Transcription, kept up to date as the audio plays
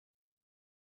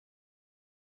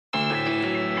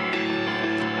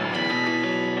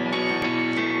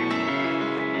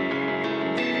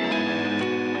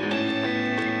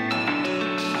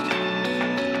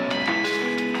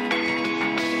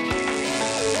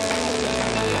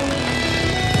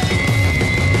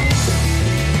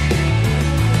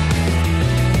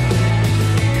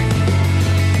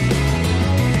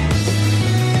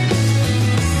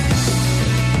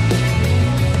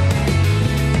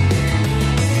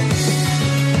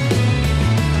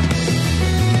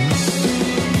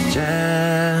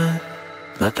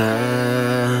また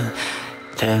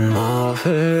手も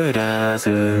振らず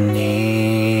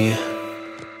に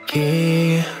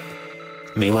君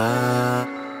は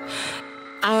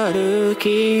歩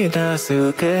き出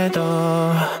すけ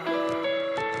ど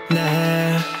ね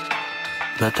え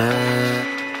また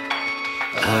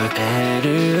開け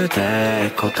るっ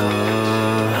てこと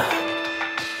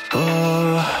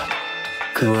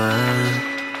僕は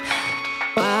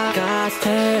分かっ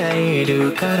てい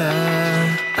るから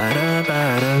バラバ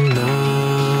ラの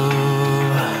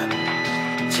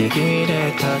ちぎ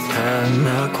れた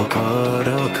玉心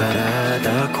から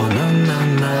だこのま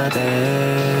まで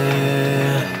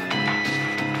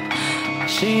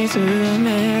沈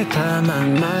めたま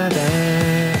まで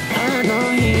あの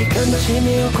日悲しみ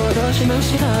を殺しま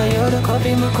した喜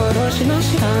びも殺しま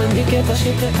した逃げ出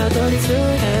してたどり着い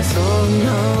てそ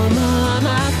のま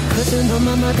まクズの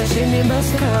ままで死にま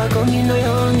すかゴミの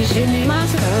ように死にま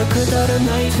すかくだら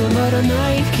ないつまら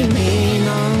ない君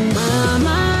のま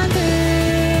まで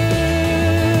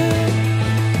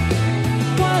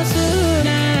忘れ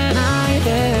ないで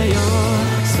よ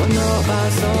その場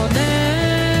所で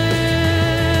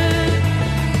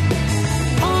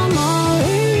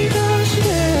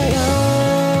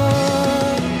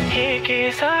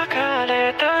裂か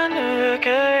れた抜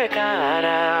け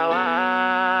殻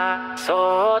は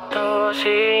そっと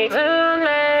沈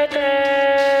めて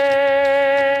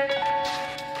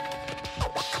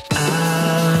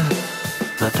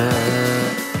また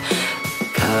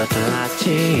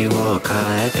形を変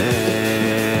えて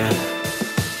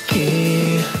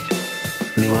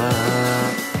君は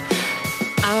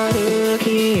歩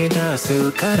き出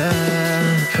すから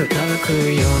深く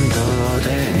4度で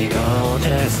濁って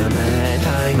冷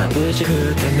たい眩しく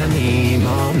て何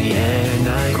も見え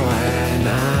ない超えな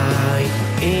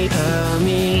い痛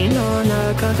みの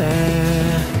中で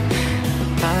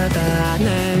ただ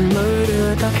眠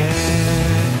るだけ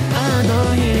あ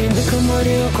の日ぬくも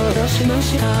りを殺しま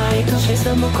した愛し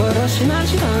さも殺しま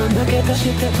した投げ出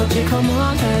して閉じこ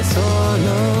もってそ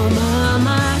のま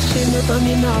ま死ぬと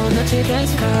みんな同じで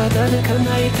すか誰か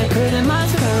泣いてくれま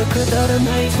すかくだら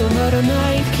ないつまら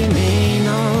ない君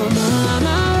のまま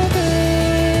で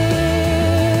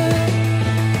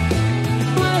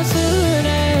忘れ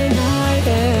ないで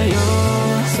よ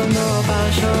その場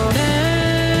所で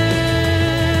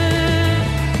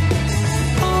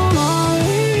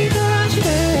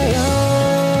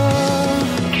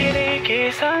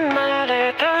刻ま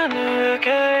れた抜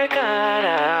け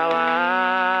殻は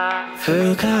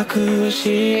深く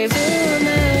沈め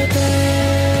て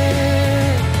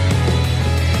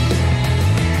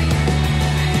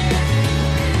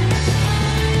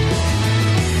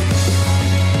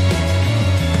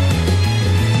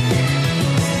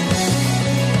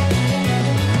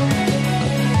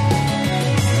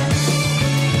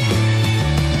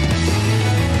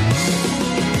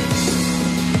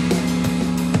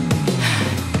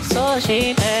そ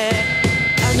して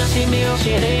悲しみを知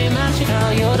りまし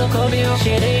た喜びを知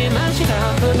りました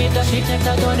踏み出して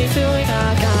たどり着い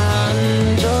た感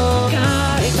情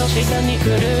が愛しさにく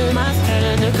るまっ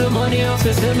てぬくもりを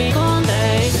包み込ん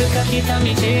でいつか来た道を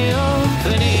振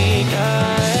り返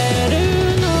る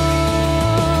の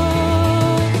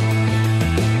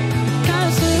忘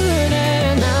れ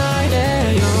ないで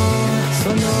よそ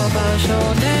の場所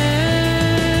で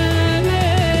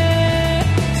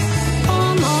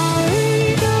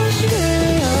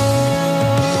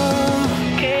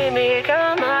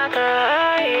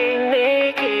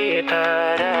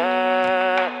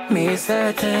見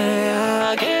せて